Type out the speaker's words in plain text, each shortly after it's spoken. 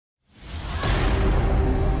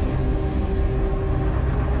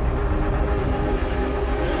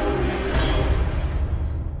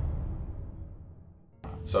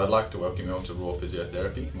So I'd like to welcome you all to Roar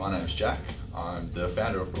Physiotherapy. My name's Jack. I'm the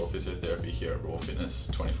founder of Roar Physiotherapy here at Roar Fitness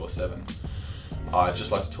 24/7. I'd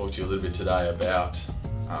just like to talk to you a little bit today about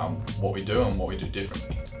what we do and what we do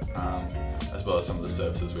differently, as well as some of the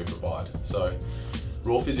services we provide. So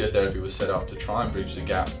Roar Physiotherapy was set up to try and bridge the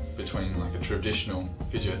gap between like a traditional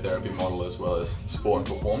physiotherapy model as well as sport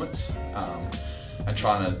and performance, and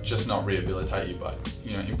trying to just not rehabilitate you, but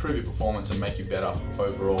improve your performance and make you better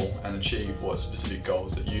overall and achieve what specific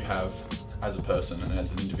goals that you have as a person and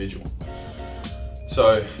as an individual.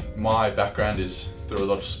 So my background is through a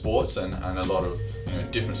lot of sports and a lot of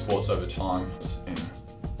different sports over time,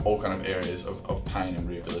 all kind of areas of pain and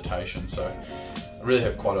rehabilitation. So I really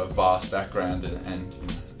have quite a vast background and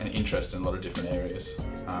an interest in a lot of different areas.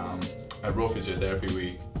 At Roar Physiotherapy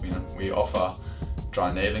we offer dry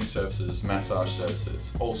needling services, massage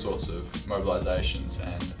services, all sorts of mobilisations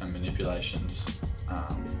and manipulations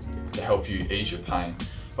to help you ease your pain.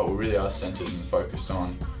 But we really are centred and focused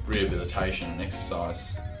on rehabilitation and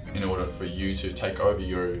exercise in order for you to take over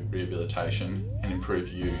your rehabilitation and improve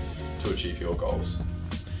you to achieve your goals.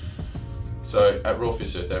 So at Roar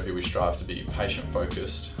Physiotherapy we strive to be patient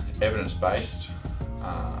focused, evidence based,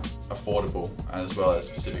 affordable, as well as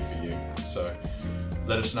specific for you. So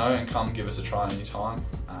let us know and come give us a try anytime.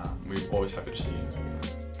 We're always happy to see you.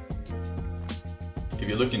 If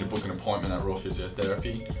you're looking to book an appointment at Roar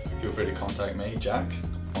Physiotherapy, feel free to contact me, Jack,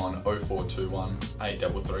 on 0421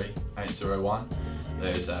 833 801.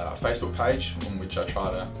 There's a Facebook page on which I try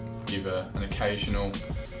to give an occasional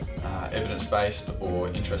evidence-based or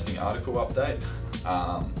interesting article update,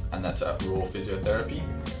 and that's at Roar Physiotherapy,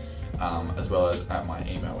 as well as at my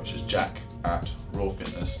email, which is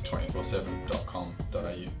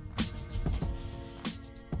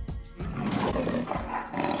jack@roarfitness247.com.au.